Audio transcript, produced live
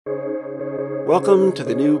Welcome to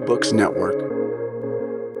the New Books Network.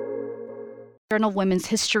 Journal of Women's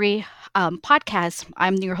History podcast.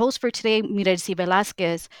 I'm your host for today, Mirelsi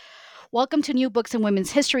Velasquez. Welcome to New Books in Women's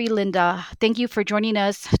History, Linda. Thank you for joining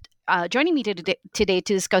us. Joining me today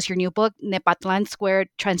to discuss your new book, Nepantlan Square,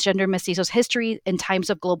 Transgender Mestizos History in Times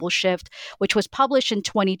of Global Shift, which was published in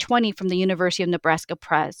 2020 from the University of Nebraska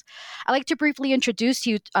Press. I'd like to briefly introduce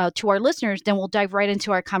you to our listeners, then we'll dive right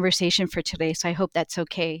into our conversation for today, so I hope that's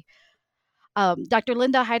okay. Dr.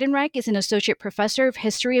 Linda Heidenreich is an associate professor of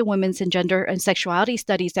history of women's and gender and sexuality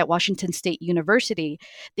studies at Washington State University.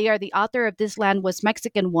 They are the author of This Land Was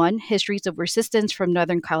Mexican One, Histories of Resistance from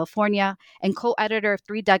Northern California, and co-editor of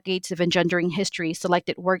 3 Decades of Engendering History,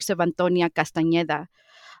 Selected Works of Antonia Castañeda.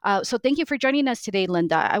 So thank you for joining us today,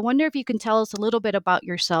 Linda. I wonder if you can tell us a little bit about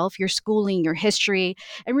yourself, your schooling, your history,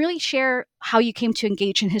 and really share how you came to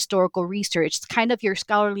engage in historical research. It's kind of your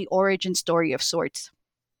scholarly origin story of sorts.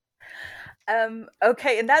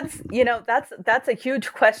 Okay, and that's a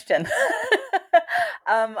huge question.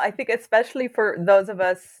 I think especially for those of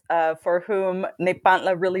us for whom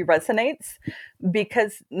Nepantla really resonates,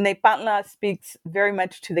 because Nepantla speaks very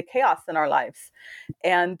much to the chaos in our lives,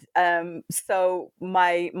 and so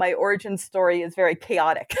my origin story is very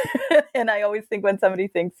chaotic. And I always think when somebody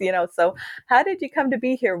thinks, so how did you come to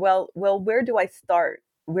be here? Well, where do I start?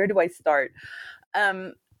 Where do I start?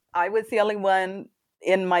 I was the only one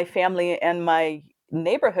in my family and my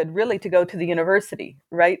neighborhood really to go to the university,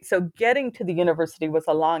 right? So getting to the university was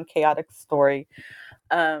a long, chaotic story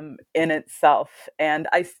in itself. And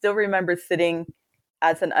I still remember sitting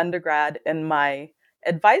as an undergrad in my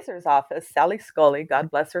advisor's office, Sally Scully, God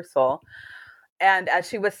bless her soul. And as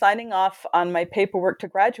she was signing off on my paperwork to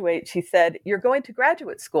graduate, she said, "You're going to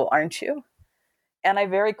graduate school, aren't you?" And I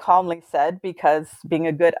very calmly said, because being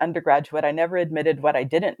a good undergraduate, I never admitted what I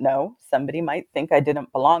didn't know. Somebody might think I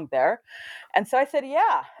didn't belong there. And so I said,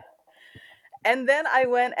 yeah. And then I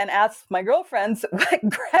went and asked my girlfriends what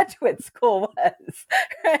graduate school was,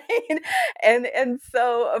 right? And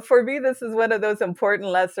so for me, this is one of those important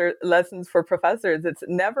lessons for professors. It's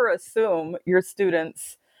never assume your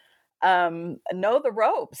students know the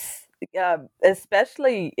ropes,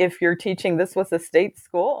 especially if you're teaching. This was a state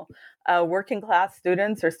school, working class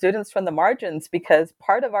students or students from the margins, because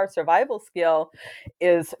part of our survival skill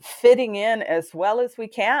is fitting in as well as we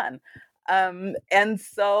can. And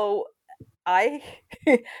so I,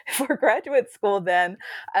 for graduate school, then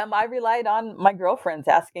I relied on my girlfriends,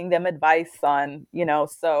 asking them advice on,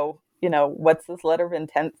 what's this letter of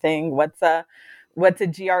intent thing? What's a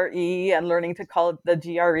GRE, and learning to call it the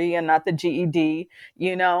GRE and not the GED,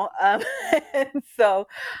 And so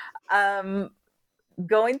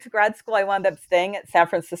going to grad school, I wound up staying at San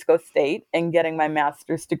Francisco State and getting my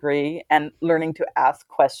master's degree and learning to ask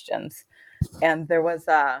questions. And there was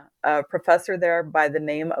a professor there by the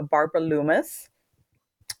name of Barbara Loomis,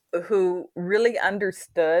 who really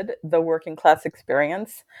understood the working class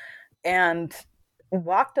experience and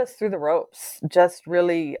walked us through the ropes, just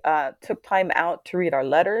really took time out to read our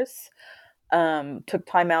letters, took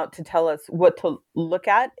time out to tell us what to look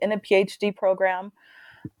at in a PhD program.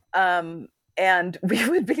 And we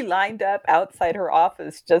would be lined up outside her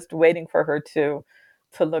office just waiting for her to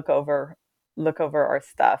look over our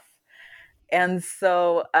stuff. And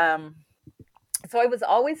so so I was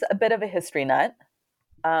always a bit of a history nut,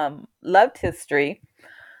 loved history,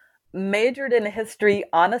 majored in history,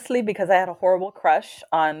 honestly, because I had a horrible crush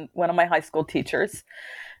on one of my high school teachers.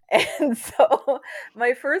 And so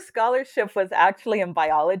my first scholarship was actually in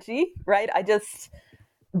biology, right?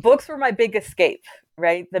 Books were my big escape,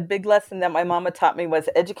 right? The big lesson that my mama taught me was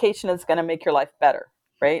education is going to make your life better,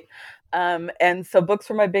 right? And so books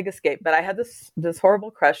were my big escape. But I had this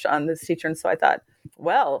horrible crush on this teacher. And so I thought,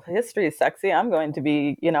 well, history is sexy. I'm going to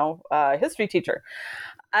be, a history teacher.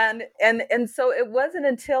 And so it wasn't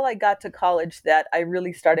until I got to college that I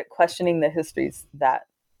really started questioning the histories that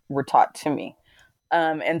were taught to me,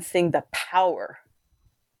 and seeing the power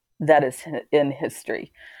that is in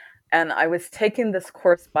history. And I was taking this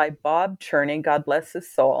course by Bob Cherney, God bless his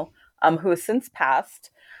soul, who has since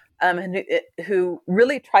passed, and who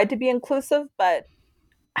really tried to be inclusive, but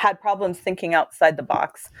had problems thinking outside the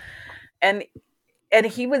box. And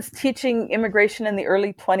he was teaching immigration in the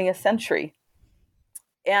early 20th century.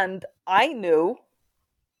 And I knew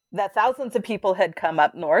that thousands of people had come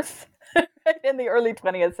up north in the early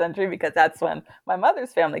 20th century, because that's when my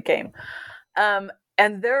mother's family came. And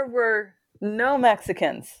there were no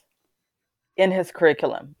Mexicans in his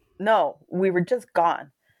curriculum. No, we were just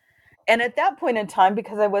gone. And at that point in time,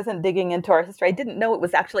 because I wasn't digging into our history, I didn't know it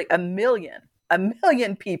was actually a million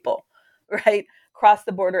people, right, crossed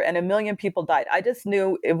the border and 1 million people died. I just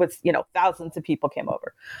knew it was, thousands of people came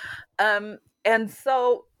over. And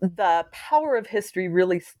so the power of history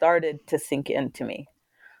really started to sink into me.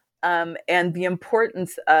 And the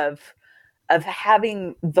importance of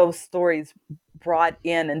having those stories brought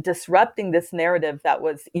in and disrupting this narrative that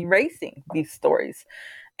was erasing these stories.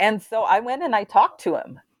 And so I went and I talked to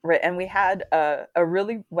him, right? And we had a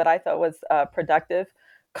really, what I thought was a productive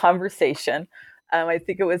conversation. I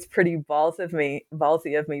think it was pretty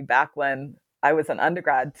ballsy of me back when I was an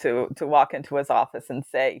undergrad to walk into his office and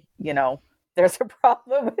say, there's a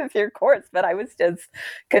problem with your course, but I was just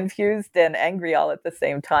confused and angry all at the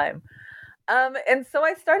same time. And so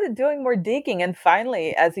I started doing more digging, and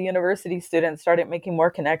finally, as a university student, started making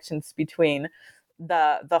more connections between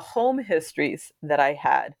the home histories that I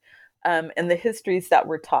had and the histories that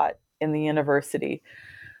were taught in the university,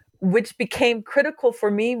 which became critical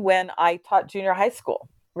for me when I taught junior high school,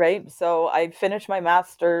 right? So I finished my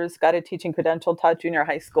master's, got a teaching credential, taught junior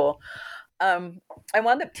high school. I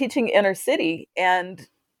wound up teaching inner city and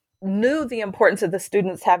knew the importance of the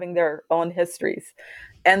students having their own histories.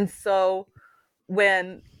 And so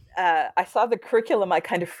when I saw the curriculum, I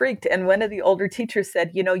kind of freaked. And one of the older teachers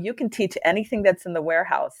said, you can teach anything that's in the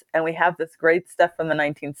warehouse. And we have this great stuff from the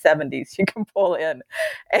 1970s you can pull in.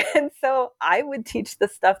 And so I would teach the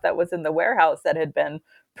stuff that was in the warehouse that had been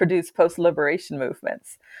produced post-liberation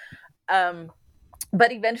movements.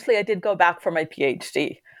 But eventually I did go back for my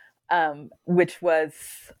PhD, which was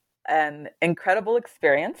an incredible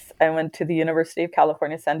experience. I went to the University of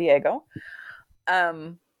California, San Diego.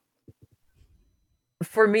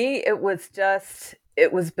 For me, it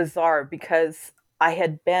was bizarre because I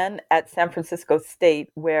had been at San Francisco State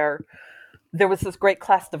where there was this great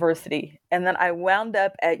class diversity. And then I wound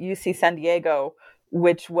up at UC San Diego,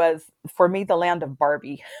 which was, for me, the land of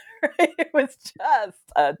Barbie. It was just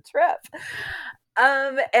a trip.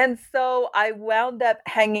 And so I wound up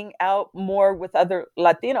hanging out more with other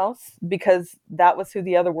Latinos because that was who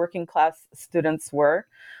the other working class students were.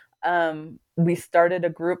 We started a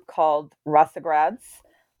group called Raza Grads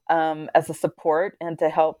as a support and to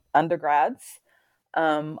help undergrads.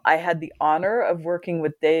 I had the honor of working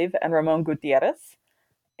with Dave and Ramon Gutierrez.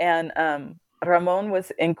 And Ramon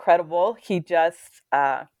was incredible. He just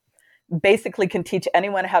basically can teach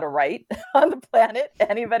anyone how to write on the planet,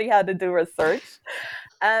 anybody how to do research.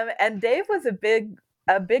 And Dave was a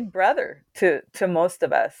big brother to most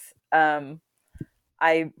of us.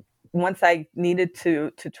 Once I needed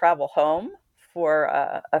to travel home for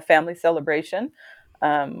a family celebration,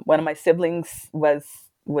 one of my siblings was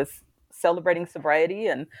celebrating sobriety,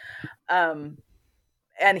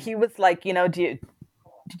 and he was like, do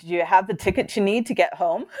you have the ticket you need to get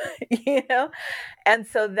home? And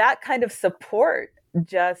so that kind of support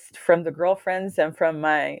just from the girlfriends and from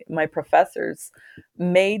my professors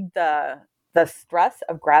made the stress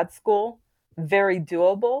of grad school very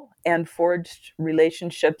doable and forged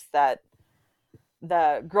relationships that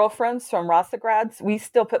the girlfriends from Raza Grads, we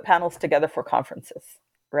still put panels together for conferences,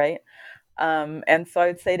 right? And so I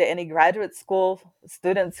would say to any graduate school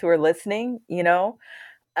students who are listening, your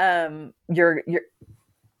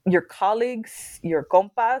colleagues, your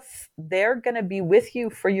compas, they're going to be with you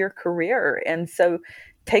for your career. And so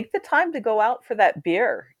take the time to go out for that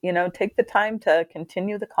beer, take the time to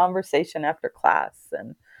continue the conversation after class.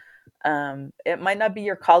 And it might not be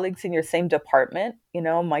your colleagues in your same department.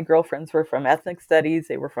 My girlfriends were from ethnic studies.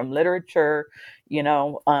 They were from literature.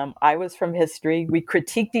 I was from history. We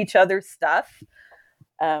critiqued each other's stuff.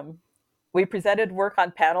 We presented work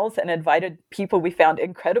on panels and invited people we found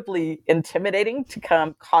incredibly intimidating to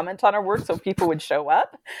come comment on our work so people would show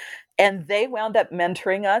up. And they wound up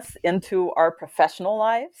mentoring us into our professional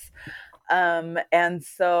lives. And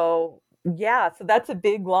so, so that's a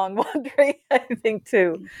big, long laundry, I think,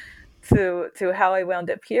 to how I wound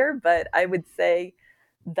up here. But I would say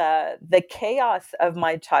the chaos of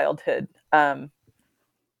my childhood,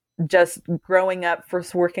 just growing up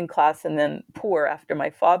first working class and then poor after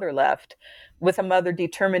my father left, with a mother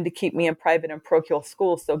determined to keep me in private and parochial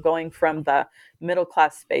school. So going from the middle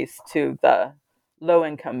class space to the low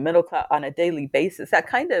income middle class on a daily basis, that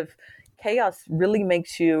kind of chaos really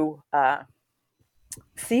makes you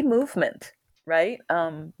see movement, right?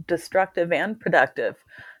 Destructive and productive.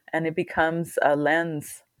 And it becomes a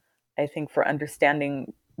lens, I think, for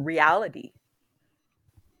understanding reality.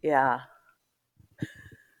 Yeah.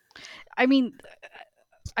 I mean,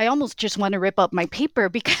 I almost just want to rip up my paper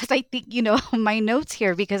because I think, my notes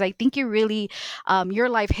here, because I think you really, your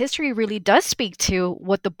life history really does speak to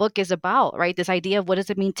what the book is about, right? This idea of what does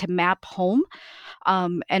it mean to map home?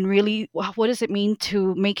 And really, what does it mean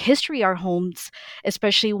to make history our homes,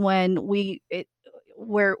 especially when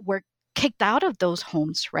we're kicked out of those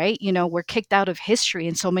homes, right? We're kicked out of history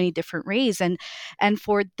in so many different ways, and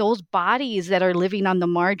for those bodies that are living on the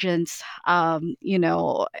margins,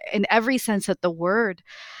 in every sense of the word,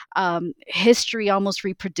 history almost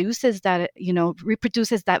reproduces that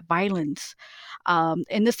violence,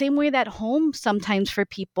 in the same way that home sometimes for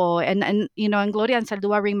people, and Gloria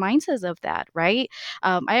Anzaldúa reminds us of that, right?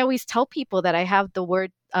 I always tell people that I have the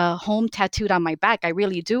word home tattooed on my back. I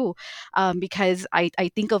really do, because I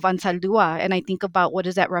think of Anzaldúa, and I think about what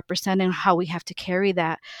does that represent and how we have to carry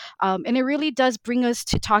that. And it really does bring us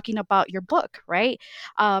to talking about your book, right?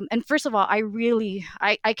 And first of all,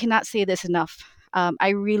 I cannot say this enough. I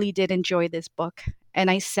really did enjoy this book, and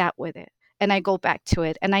I sat with it, and I go back to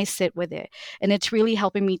it, and I sit with it, and it's really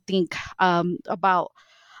helping me think about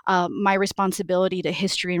my responsibility to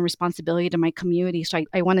history and responsibility to my community. So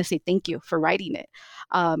I want to say thank you for writing it,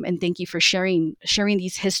 and thank you for sharing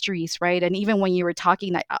these histories, right? And even when you were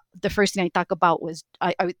talking, the first thing I thought about was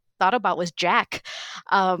I thought about was Jack,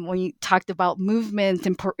 when you talked about movement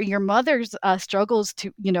and your mother's struggles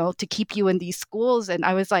to keep you in these schools, and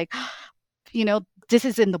I was like, this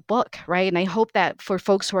is in the book, right? And I hope that for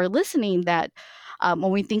folks who are listening, that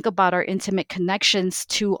when we think about our intimate connections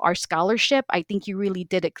to our scholarship, I think you really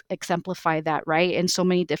did exemplify that, right, in so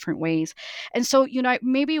many different ways. And so,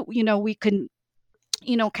 maybe, we can,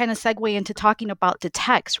 kind of segue into talking about the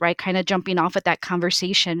text, right? Kind of jumping off at that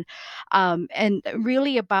conversation, and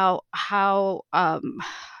really about how,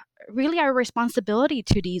 really our responsibility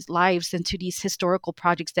to these lives and to these historical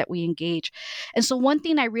projects that we engage. And so one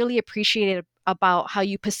thing I really appreciated about how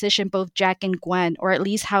you position both Jack and Gwen, or at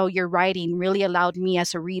least how your writing really allowed me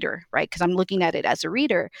as a reader, right? Because I'm looking at it as a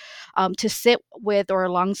reader, to sit with or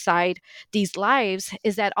alongside these lives,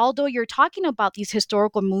 is that although you're talking about these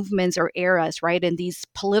historical movements or eras, right, and these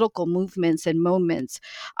political movements and moments,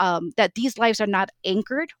 that these lives are not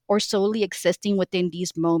anchored or solely existing within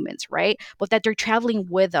these moments, right? But that they're traveling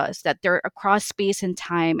with us, that they're across space and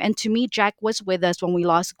time. And to me, Jack was with us when we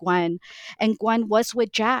lost Gwen, and Gwen was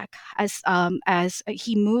with Jack as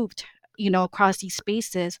he moved, across these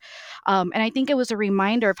spaces. And I think it was a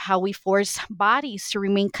reminder of how we force bodies to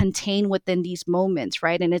remain contained within these moments,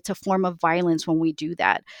 right? And it's a form of violence when we do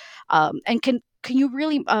that. And can you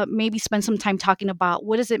really maybe spend some time talking about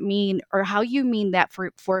what does it mean, or how you mean that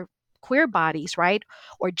for queer bodies, right,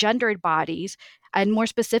 or gendered bodies, and more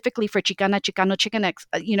specifically for Chicana, Chicano, Chicanx,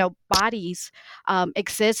 bodies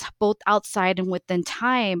exist both outside and within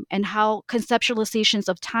time, and how conceptualizations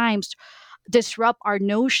of times disrupt our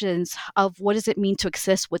notions of what does it mean to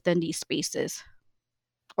exist within these spaces,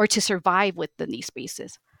 or to survive within these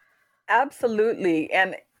spaces. Absolutely.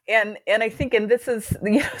 And I think, and this is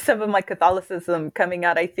some of my Catholicism coming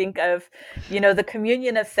out, I think of the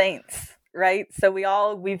communion of saints, right? So we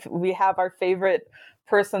have our favorite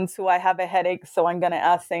persons. Who I have a headache, so I'm going to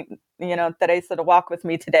ask Saint Teresa to walk with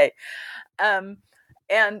me today.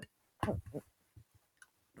 And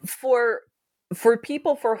for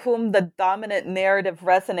people for whom the dominant narrative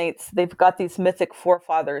resonates, they've got these mythic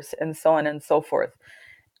forefathers and so on and so forth.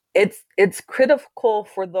 It's critical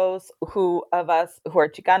for those of us who are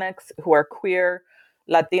Chicanx, who are queer,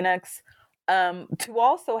 Latinx, to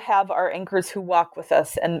also have our anchors who walk with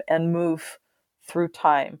us and move through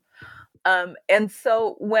time. And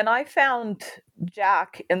so when I found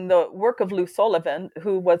Jack in the work of Lou Sullivan,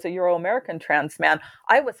 who was a Euro-American trans man,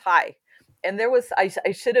 I was high. And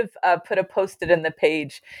I should have put a post-it in the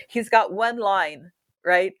page. He's got one line,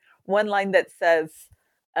 right? One line that says,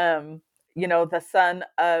 the son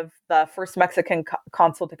of the first Mexican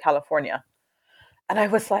consul to California. And I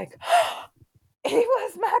was like, oh, he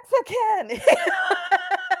was Mexican.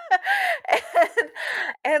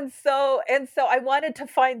 and so I wanted to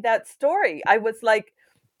find that story. I was like,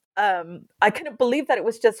 I couldn't believe that it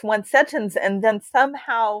was just one sentence, and then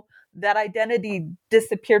somehow that identity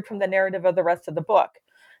disappeared from the narrative of the rest of the book.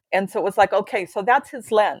 And so it was like, okay, so that's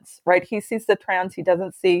his lens, right? He sees the trans, he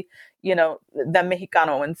doesn't see, the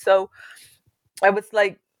Mexicano. And so I was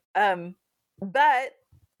like, but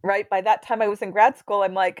right, by that time I was in grad school,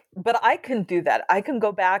 I'm like, but I can do that. I can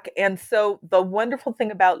go back. And so the wonderful thing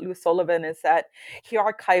about Lou Sullivan is that he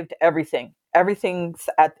archived everything. Everything's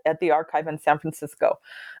at the archive in San Francisco.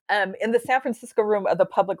 In the San Francisco room of the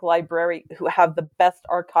public library, who have the best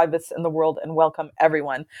archivists in the world and welcome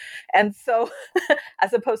everyone. And so,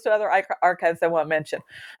 as opposed to other archives I won't mention.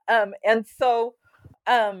 And so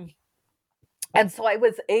I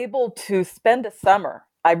was able to spend a summer.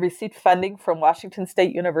 I received funding from Washington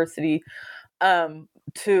State University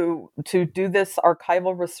to do this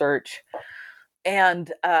archival research.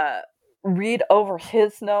 And read over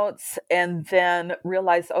his notes and then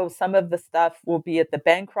realize, oh, some of the stuff will be at the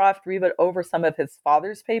Bancroft, read over some of his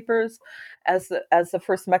father's papers as the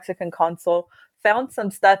first Mexican consul, found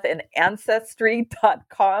some stuff in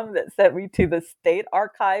Ancestry.com that sent me to the state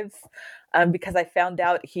archives, because I found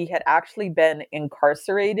out he had actually been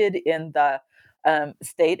incarcerated in the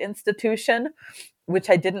state institution, which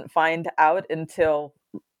I didn't find out until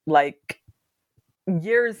like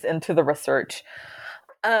years into the research.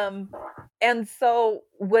 And so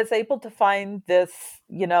was able to find this,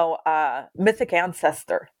 mythic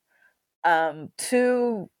ancestor,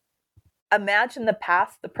 to imagine the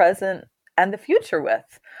past, the present, and the future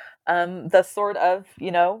with, the sort of,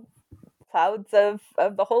 clouds of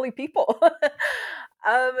the holy people.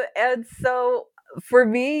 And so for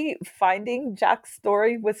me, finding Jack's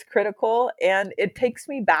story was critical, and it takes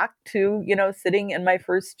me back to, sitting in my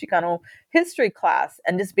first Chicano history class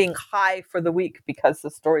and just being high for the week because the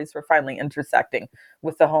stories were finally intersecting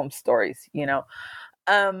with the home stories.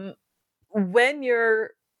 When you're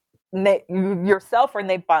yourself or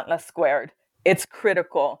Nepantla squared, it's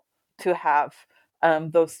critical to have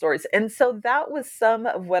those stories. And so that was some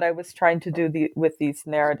of what I was trying to do with these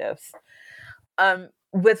narratives.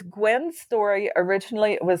 With Gwen's story,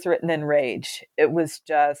 originally it was written in rage. It was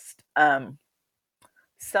just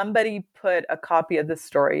somebody put a copy of the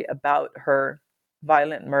story about her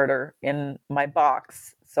violent murder in my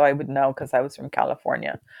box, so I would know because I was from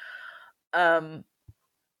California. And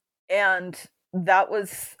that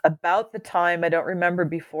was about the time, I don't remember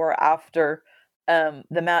before or after,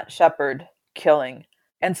 the Matt Shepard killing.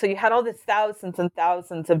 And so you had all these thousands and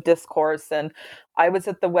thousands of discourse. And I was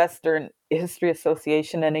at the Western History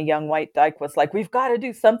Association, and a young white dyke was like, we've got to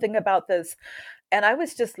do something about this. And I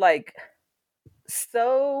was just like,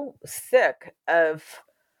 so sick of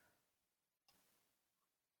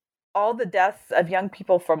all the deaths of young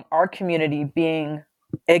people from our community being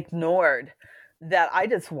ignored that I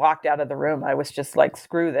just walked out of the room. I was just like,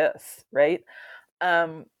 screw this, right?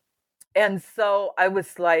 And so I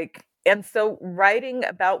was like, and so writing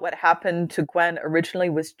about what happened to Gwen originally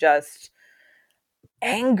was just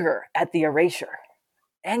anger at the erasure,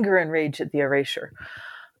 anger and rage at the erasure.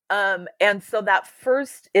 And so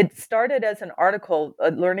it started as an article,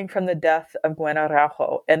 learning from the death of Gwen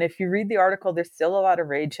Araujo. And if you read the article, there's still a lot of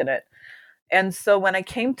rage in it. And so when I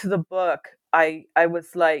came to the book, I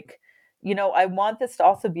was like, I want this to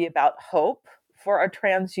also be about hope for our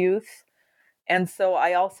trans youth. And so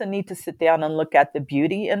I also need to sit down and look at the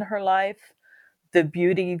beauty in her life, the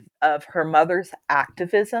beauty of her mother's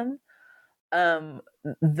activism,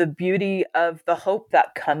 the beauty of the hope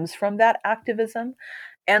that comes from that activism.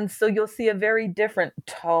 And so you'll see a very different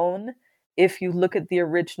tone if you look at the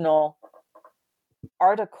original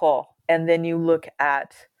article and then you look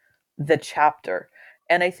at the chapter.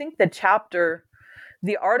 And I think the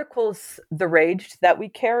article's the rage that we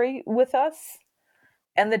carry with us,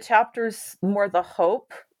 and the chapter's more the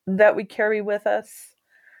hope that we carry with us.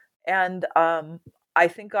 And I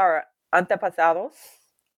think our antepasados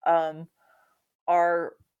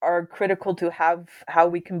are critical to have how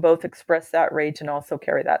we can both express that rage and also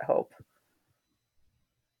carry that hope.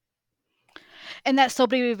 And that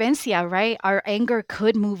sobrevivencia, right? Our anger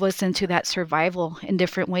could move us into that survival in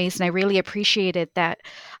different ways. And I really appreciated that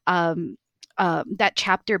that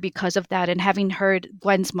chapter because of that. And having heard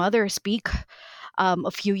Gwen's mother speak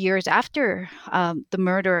a few years after the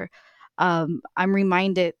murder, I'm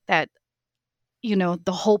reminded that,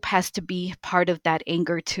 the hope has to be part of that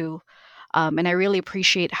anger too. And I really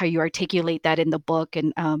appreciate how you articulate that in the book,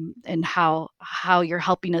 and how you're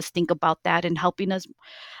helping us think about that, and helping us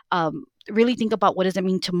really think about what does it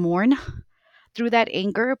mean to mourn through that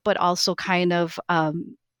anger, but also kind of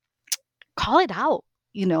call it out,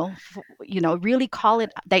 really call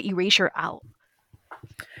it that erasure out.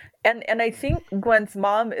 And I think Gwen's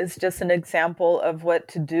mom is just an example of what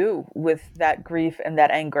to do with that grief and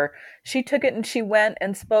that anger. She took it and she went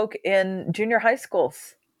and spoke in junior high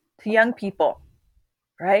schools to young people,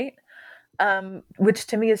 right? Which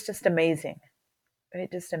to me is just amazing,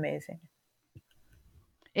 right? Just amazing.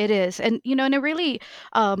 It is, and and it really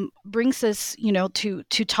brings us,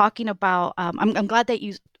 to talking about. I'm glad that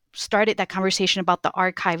you started that conversation about the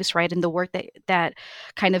archives, right, and the work that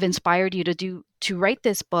kind of inspired you to write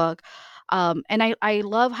this book. And I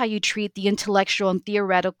love how you treat the intellectual and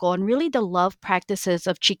theoretical and really the love practices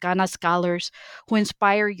of Chicana scholars who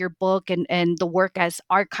inspire your book and the work as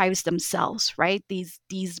archives themselves, right? These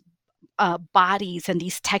bodies and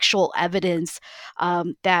these textual evidence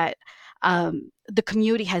that the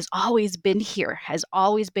community has always been here, has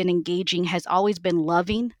always been engaging, has always been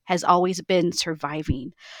loving, has always been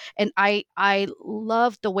surviving. And I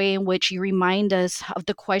love the way in which you remind us of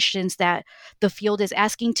the questions that the field is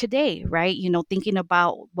asking today, right? Thinking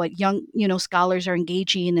about what young, scholars are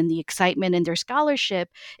engaging in, and the excitement in their scholarship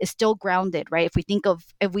is still grounded, right? If we think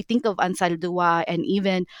of Ansaldúa and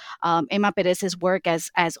even Emma Perez's work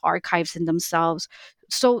as archives in themselves.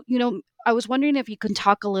 So, I was wondering if you can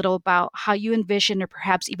talk a little about how you envision or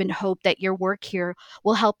perhaps even hope that your work here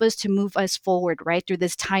will help us to move us forward, right, through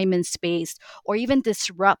this time and space, or even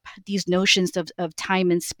disrupt these notions of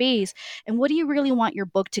time and space. And what do you really want your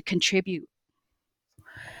book to contribute?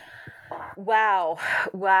 Wow.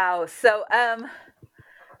 So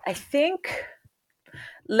I think,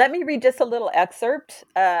 let me read just a little excerpt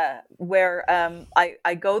where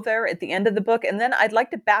I go there at the end of the book, and then I'd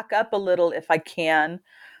like to back up a little if I can,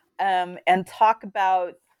 and talk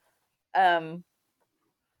about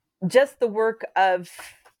just the work of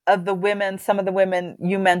the women, some of the women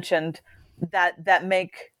you mentioned that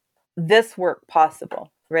make this work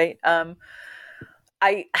possible, right?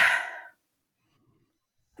 I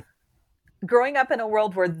Growing up in a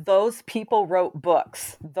world where those people wrote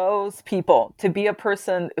books, those people, to be a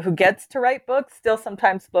person who gets to write books still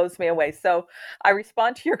sometimes blows me away. So I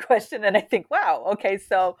respond to your question and I think, wow, okay.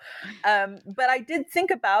 So, but I did think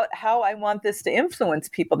about how I want this to influence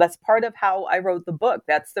people. That's part of how I wrote the book.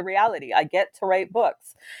 That's the reality. I get to write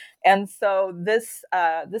books. And so this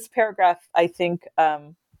paragraph, I think,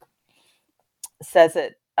 says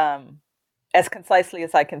it as concisely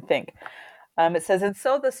as I can think. It says, and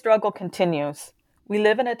so the struggle continues. We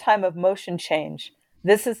live in a time of motion change.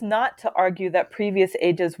 This is not to argue that previous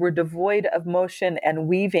ages were devoid of motion and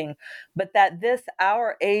weaving, but that this,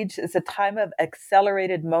 our age, is a time of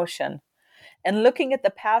accelerated motion. And looking at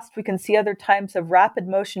the past, we can see other times of rapid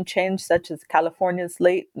motion change, such as California's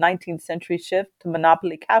late 19th century shift to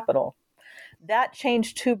monopoly capital. That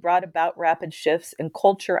change, too, brought about rapid shifts in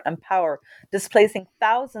culture and power, displacing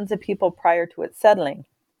thousands of people prior to its settling.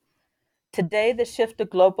 Today, the shift to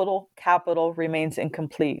global capital remains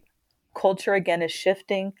incomplete. Culture again is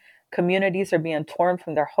shifting. Communities are being torn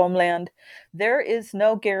from their homeland. There is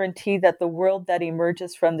no guarantee that the world that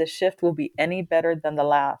emerges from this shift will be any better than the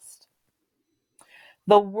last.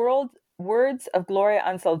 The words of Gloria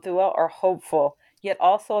Anzaldúa are hopeful, yet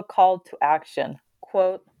also a call to action.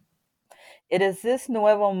 Quote, "It is this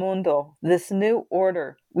nuevo mundo, this new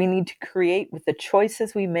order, we need to create with the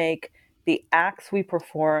choices we make, the acts we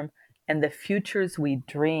perform, and the futures we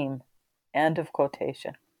dream." End of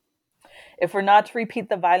quotation. If we're not to repeat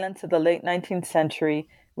the violence of the late 19th century,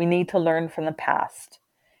 we need to learn from the past.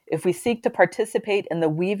 If we seek to participate in the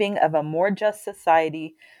weaving of a more just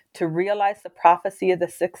society, to realize the prophecy of the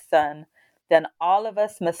sixth sun, then all of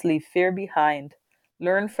us must leave fear behind,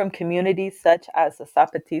 learn from communities such as the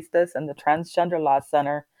Zapatistas and the Transgender Law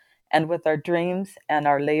Center, and with our dreams and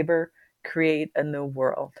our labor, create a new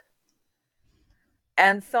world.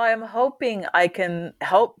 And so I'm hoping I can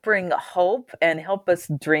help bring hope and help us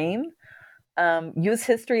dream, use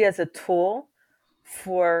history as a tool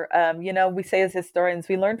for, we say as historians,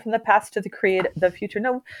 we learn from the past to create the future.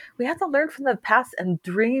 No, we have to learn from the past and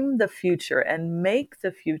dream the future and make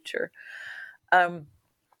the future.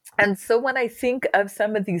 And so when I think of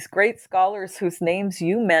some of these great scholars whose names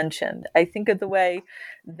you mentioned, I think of the way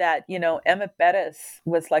that, Emma Perez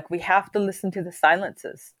was like, we have to listen to the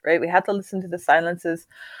silences, right? We have to listen to the silences.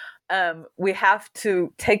 We have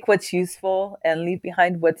to take what's useful and leave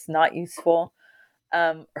behind what's not useful.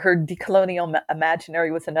 Her Decolonial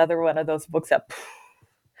Imaginary was another one of those books that...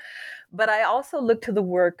 But I also look to the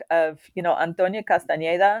work of, Antonia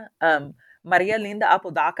Castañeda, Maria Linda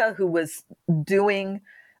Apodaca, who was doing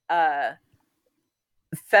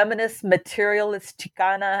feminist materialist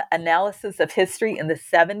Chicana analysis of history in the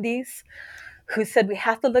 70s, who said we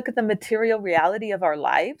have to look at the material reality of our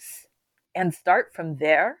lives and start from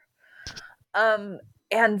there.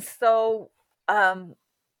 And so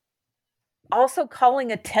also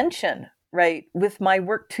calling attention, right, with my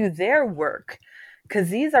work to their work, because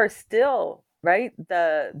these are still, right,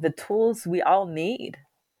 the tools we all need,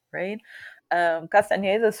 right?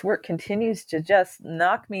 Castañeda's work continues to just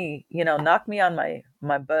knock me on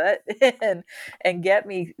my butt and get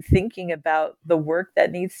me thinking about the work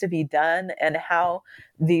that needs to be done and how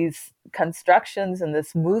these constructions and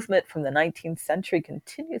this movement from the 19th century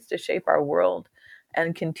continues to shape our world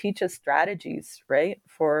and can teach us strategies, right,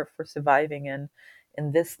 for surviving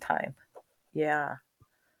in this time. Yeah.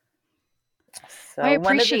 So I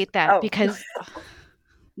appreciate that because...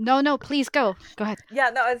 No, please go ahead. Yeah,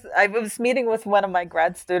 no, I was meeting with one of my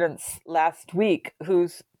grad students last week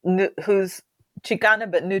who's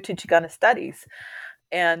Chicana, but new to Chicana studies.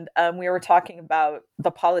 And we were talking about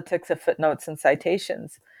the politics of footnotes and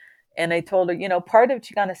citations. And I told her, part of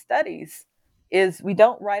Chicana studies is we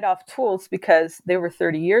don't write off tools because they were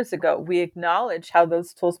 30 years ago. We acknowledge how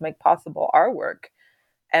those tools make possible our work.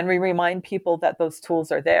 And we remind people that those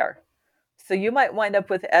tools are there. So you might wind up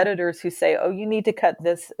with editors who say, oh, you need to cut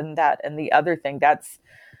this and that and the other thing. That's,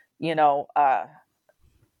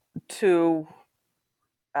 too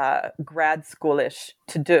grad schoolish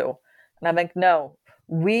to do. And I'm like, no,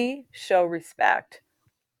 we show respect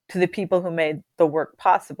to the people who made the work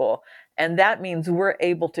possible. And that means we're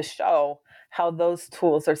able to show how those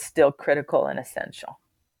tools are still critical and essential.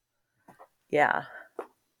 Yeah.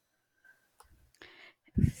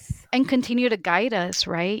 And continue to guide us,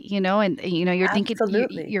 right? You're thinking,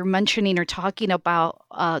 you're mentioning or talking about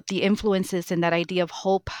the influences and that idea of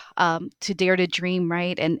hope, to dare to dream,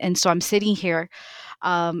 right? And so I'm sitting here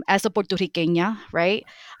as a Puertorriqueña, right?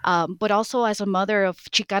 But also as a mother of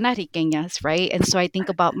Chicana Riqueñas, right? And so I think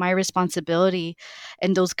about my responsibility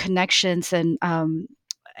and those connections. And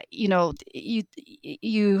your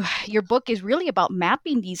book is really about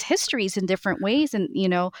mapping these histories in different ways, and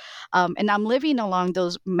and I'm living along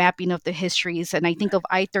those mapping of the histories, and I think of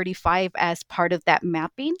I-35 as part of that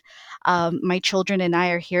mapping. My children and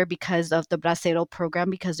I are here because of the Bracero program,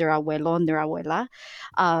 because their abuelo and their abuela,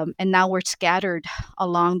 and now we're scattered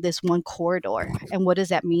along this one corridor. And what does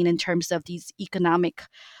that mean in terms of these economic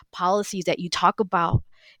policies that you talk about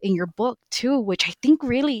in your book too, which I think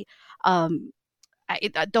really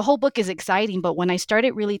the whole book is exciting, but when I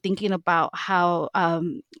started really thinking about how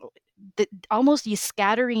almost these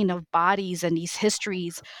scattering of bodies and these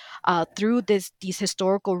histories through these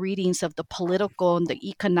historical readings of the political and the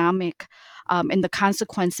economic and the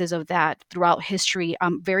consequences of that throughout history,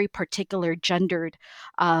 very particular gendered,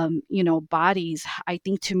 bodies, I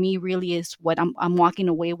think to me really is what I'm walking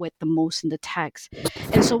away with the most in the text.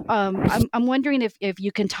 And so I'm wondering if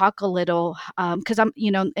you can talk a little, because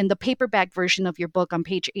in the paperback version of your book on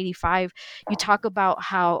page 85, you talk about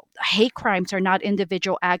how hate crimes are not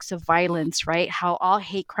individual acts of violence, right? How all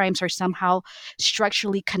hate crimes are somehow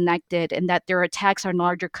structurally connected, and that their attacks on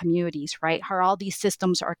larger communities, right? How all these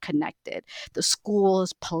systems are connected. The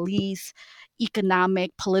schools, police,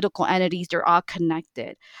 economic, political entities, they're all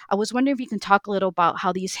connected. I was wondering if you can talk a little about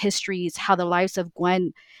how these histories, how the lives of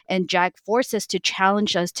Gwen and Jack force us to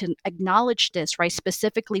challenge us to acknowledge this, right?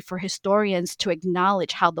 Specifically for historians to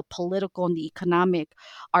acknowledge how the political and the economic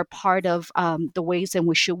are part of the ways in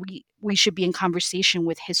which we should be in conversation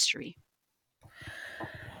with history.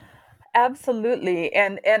 Absolutely.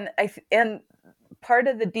 And part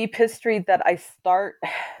of the deep history that I start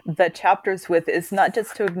the chapters with is not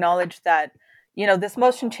just to acknowledge that, this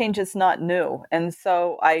motion change is not new. And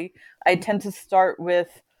so I tend to start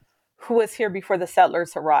with who was here before the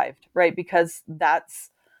settlers arrived, right? Because that's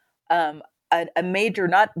a major,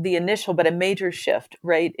 not the initial, but a major shift,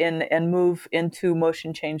 right? And move into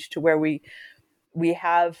motion change to where we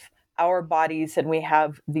have our bodies and we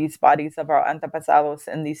have these bodies of our antepasados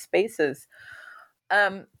in these spaces.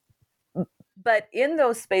 But in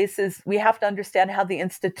those spaces, we have to understand how the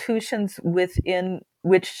institutions within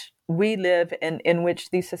which we live and in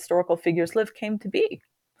which these historical figures live came to be.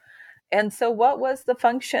 And so what was the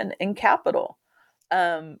function in capital,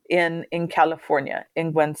 in California,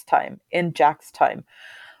 in Gwen's time, in Jack's time?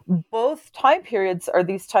 Both time periods are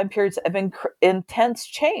these time periods of intense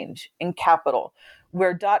change in capital,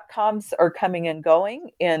 where .coms are coming and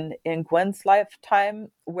going in Gwen's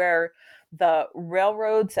lifetime, where the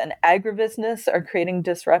railroads and agribusiness are creating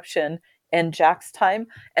disruption in Jack's time.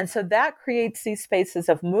 And so that creates these spaces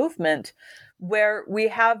of movement where we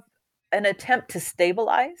have an attempt to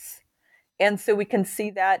stabilize. And so we can see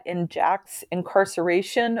that in Jack's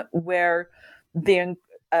incarceration, where the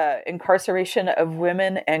incarceration of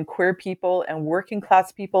women and queer people and working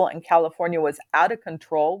class people in California was out of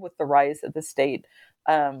control with the rise of the state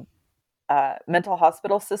mental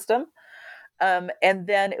hospital system. And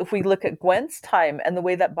then if we look at Gwen's time and the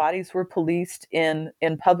way that bodies were policed in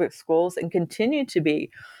public schools and continue to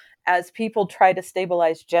be, as people try to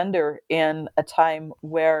stabilize gender in a time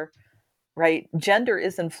where, right, gender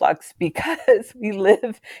is in flux because we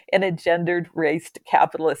live in a gendered, raced,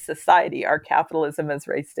 capitalist society. Our capitalism is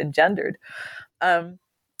raced and gendered.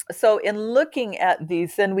 So in looking at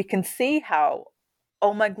these, then we can see how,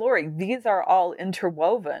 oh my glory, these are all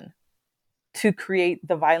interwoven to create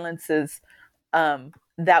the violences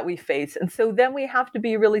that we face. And so then we have to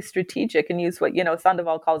be really strategic and use what,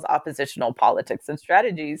 Sandoval calls oppositional politics and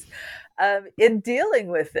strategies in dealing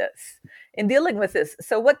with this.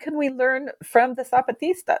 So what can we learn from the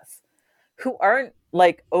Zapatistas, who aren't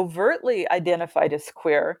like overtly identified as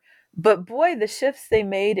queer, but boy, the shifts they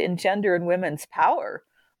made in gender and women's power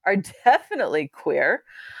are definitely queer.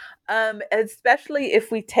 Especially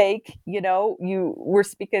if we take, you were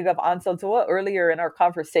speaking of Aung San Suu earlier in our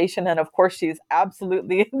conversation, and of course she's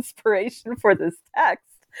absolutely inspiration for this text.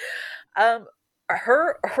 Um,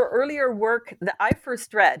 her earlier work that I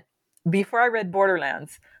first read before I read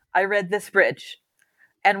Borderlands, I read This Bridge,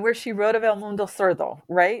 and where she wrote of El Mundo Sordo,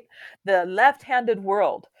 right? The left-handed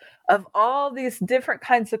world of all these different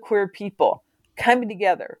kinds of queer people coming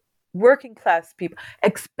together, working class people,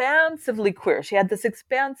 expansively queer. She had this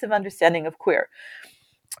expansive understanding of queer.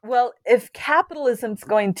 Well, if capitalism's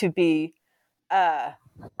going to be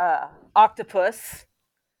octopus,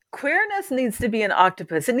 queerness needs to be an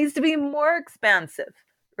octopus. It needs to be more expansive,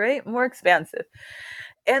 right? More expansive.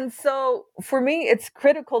 And so for me, it's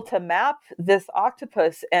critical to map this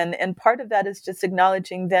octopus. And part of that is just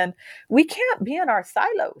acknowledging then we can't be in our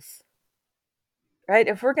silos, right?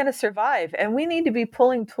 If we're going to survive, and we need to be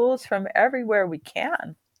pulling tools from everywhere we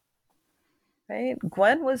can, right?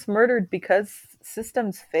 Gwen was murdered because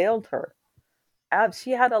systems failed her.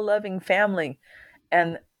 She had a loving family,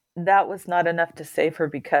 and that was not enough to save her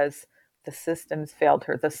because the systems failed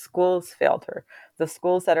her. The schools failed her. The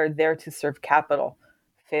schools that are there to serve capital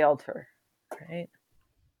failed her, right?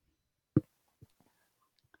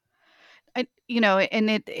 And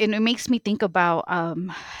it makes me think about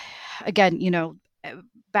again,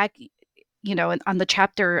 back on the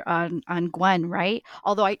chapter on Gwen, right?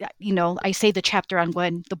 Although I say the chapter on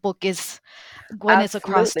Gwen, the book is Gwen is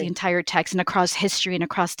across the Absolutely. entire text and across history and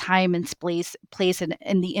across time and place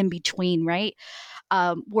and the in between, right?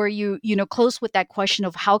 Where you close with that question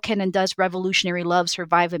of how can and does revolutionary love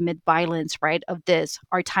survive amid violence, right? Of this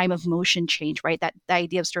our time of motion change, right? That the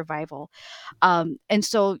idea of survival, and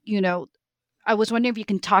so I was wondering if you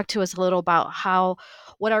can talk to us a little about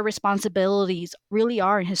what our responsibilities really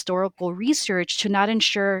are in historical research to not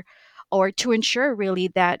ensure or to ensure really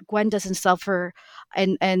that Gwen doesn't suffer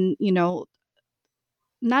and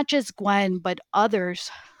not just Gwen but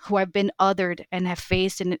others who have been othered and have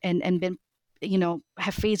faced and been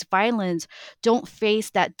have faced violence don't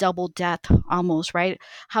face that double death almost, right?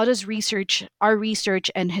 How does our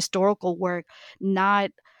research and historical work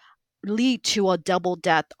not lead to a double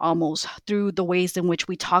death almost through the ways in which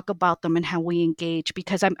we talk about them and how we engage?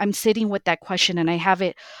 Because I'm sitting with that question and I have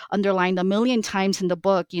it underlined a million times in the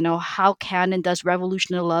book. How can and does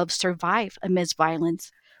revolutionary love survive amidst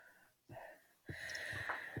violence?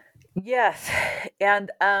 Yes.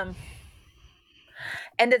 And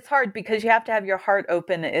it's hard because you have to have your heart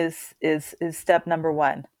open is step number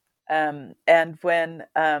one. And when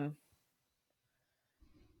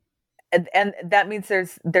and that means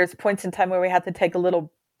there's points in time where we have to take a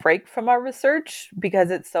little break from our research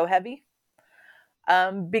because it's so heavy.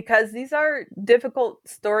 Because these are difficult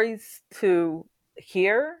stories to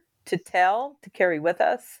hear, to tell, to carry with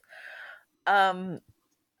us,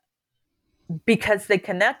 because they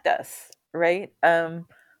connect us, right,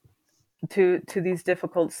 to these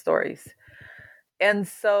difficult stories. And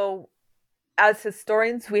so, as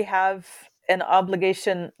historians, we have an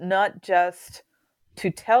obligation not just to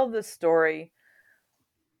tell the story,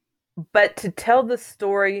 but to tell the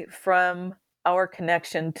story from our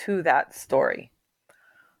connection to that story.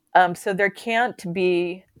 So there can't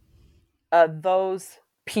be those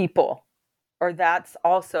people, or that's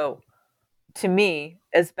also, to me,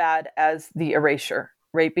 as bad as the erasure,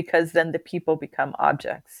 right? Because then the people become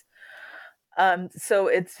objects. So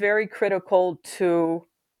it's very critical to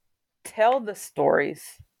tell the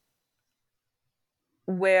stories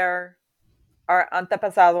where our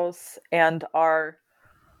antepasados and our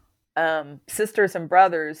sisters and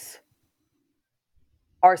brothers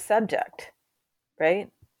are subject, right?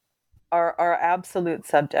 Our absolute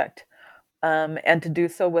subject, and to do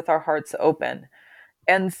so with our hearts open.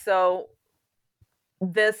 And so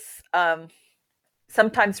this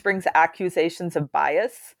sometimes brings accusations of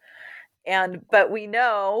bias. But we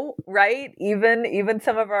know, right? Even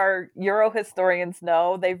some of our Euro historians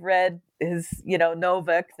know, they've read his,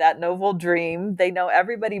 Novik, that novel dream. They know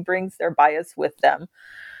everybody brings their bias with them.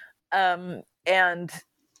 And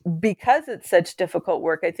because it's such difficult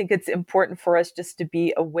work, I think it's important for us just to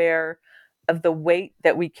be aware of the weight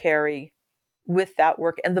that we carry with that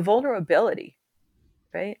work and the vulnerability,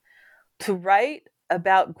 right? To write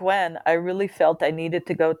about Gwen, I really felt I needed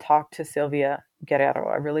to go talk to Sylvia Guerrero.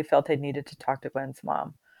 I really felt I needed to talk to Gwen's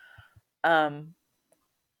mom.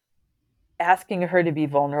 Asking her to be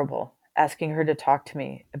vulnerable, asking her to talk to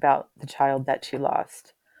me about the child that she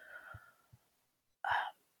lost.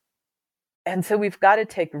 And so we've got to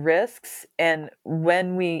take risks. And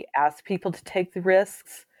when we ask people to take the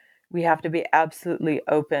risks, we have to be absolutely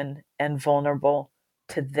open and vulnerable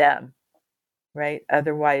to them, right?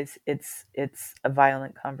 Otherwise, it's a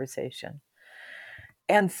violent conversation.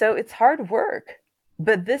 And so it's hard work,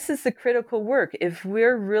 but this is the critical work. If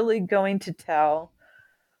we're really going to tell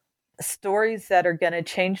stories that are going to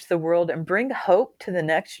change the world and bring hope to the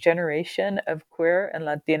next generation of queer and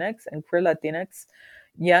queer Latinx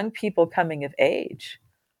young people coming of age,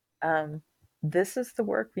 this is the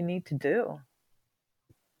work we need to do.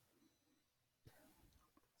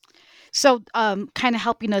 So, kind of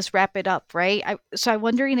helping us wrap it up, right? I'm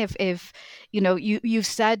wondering if you've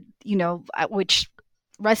said, which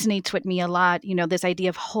resonates with me a lot, this idea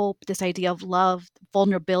of hope, this idea of love,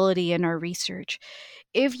 vulnerability in our research.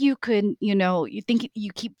 If you could, you think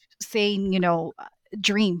you keep saying,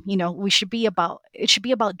 dream, it should be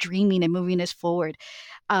about dreaming and moving us forward.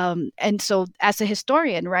 And so as a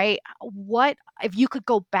historian, right, what if you could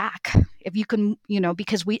go back, if you can,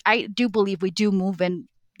 because I do believe we do move in,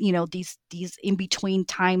 these in between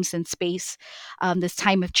times and space, this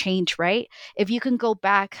time of change, right? If you can go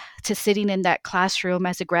back to sitting in that classroom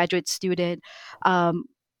as a graduate student,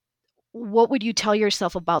 what would you tell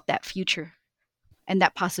yourself about that future and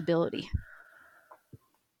that possibility?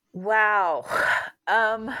 Wow.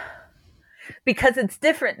 Because it's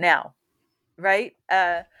different now, right?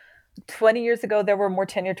 20 years ago, there were more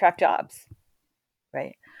tenure track jobs,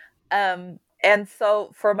 right? And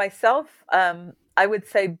so for myself, I would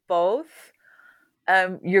say both.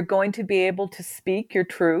 You're going to be able to speak your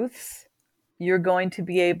truths. You're going to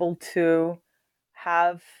be able to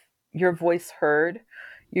have your voice heard.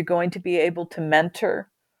 You're going to be able to mentor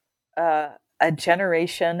a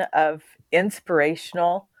generation of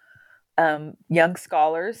inspirational young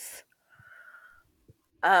scholars.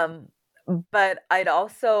 But I'd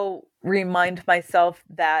also remind myself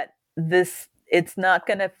that it's not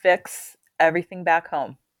going to fix everything back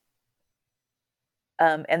home.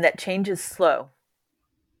 And that change is slow.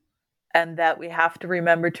 And that we have to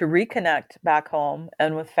remember to reconnect back home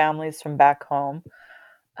and with families from back home,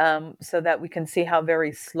 so that we can see how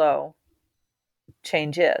very slow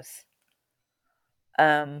change is.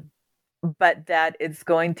 But that it's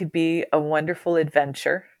going to be a wonderful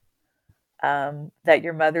adventure. That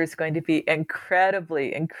your mother is going to be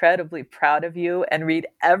incredibly, incredibly proud of you and read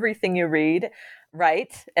everything you read,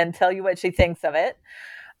 right? And tell you what she thinks of it.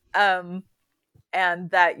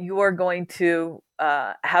 And that you are going to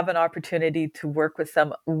have an opportunity to work with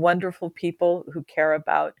some wonderful people who care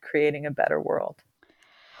about creating a better world.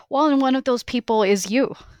 Well, and one of those people is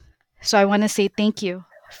you. So I want to say thank you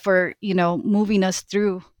for, moving us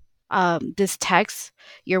through this text,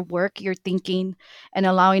 your work, your thinking, and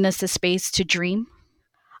allowing us the space to dream,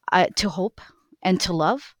 to hope, and to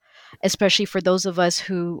love, especially for those of us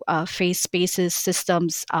who face spaces,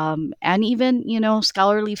 systems, and even,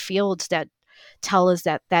 scholarly fields that tell us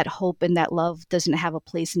that that hope and that love doesn't have a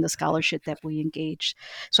place in the scholarship that we engage.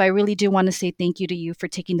 So I really do want to say thank you to you for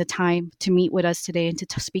taking the time to meet with us today and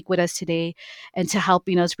to speak with us today and to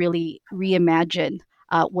helping us really reimagine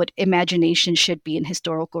what imagination should be in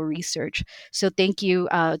historical research. So thank you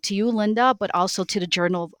to you, Linda, but also to the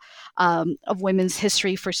Journal of Women's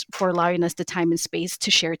History for allowing us the time and space to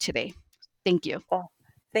share today. Thank you. Well,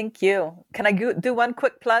 thank you. Can I do one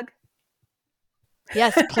quick plug?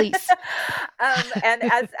 Yes, please. And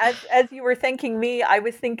as you were thanking me, I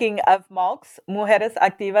was thinking of MALCS, Mujeres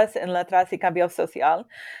Activas en Letras y Cambio Social.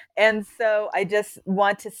 And so I just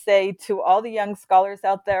want to say to all the young scholars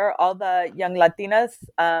out there, all the young Latinas,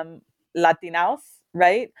 Latinos,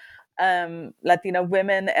 right? Latina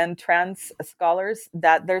women and trans scholars,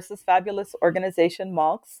 that there's this fabulous organization,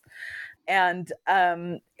 MALCS. And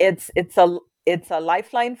it's a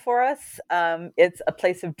lifeline for us. It's a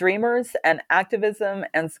place of dreamers and activism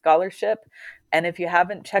and scholarship. And if you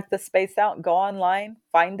haven't checked the space out, go online,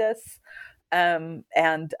 find us, and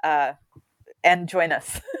join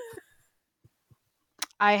us.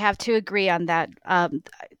 I have to agree on that.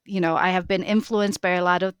 I have been influenced by a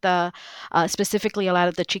lot of the, specifically a lot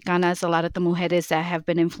of the Chicanas, a lot of the mujeres that have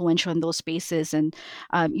been influential in those spaces. And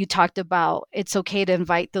you talked about it's okay to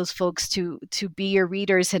invite those folks to be your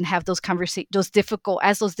readers and have those those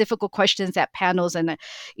difficult questions at panels. And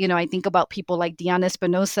I think about people like Diana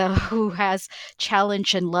Espinosa, who has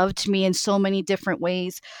challenged and loved me in so many different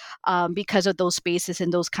ways because of those spaces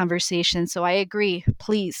and those conversations. So I agree.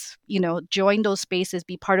 Please, join those spaces,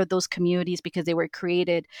 be part of those communities because they were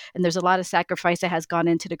created and there's a lot of sacrifice that has gone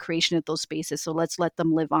into the creation of those spaces. So let's let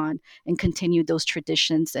them live on and continue those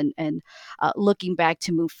traditions and looking back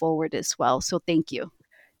to move forward as well. So thank you.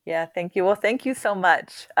 Yeah, thank you. Well, thank you so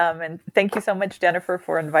much. And thank you so much, Jennifer,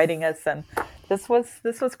 for inviting us. And this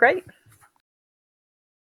was great.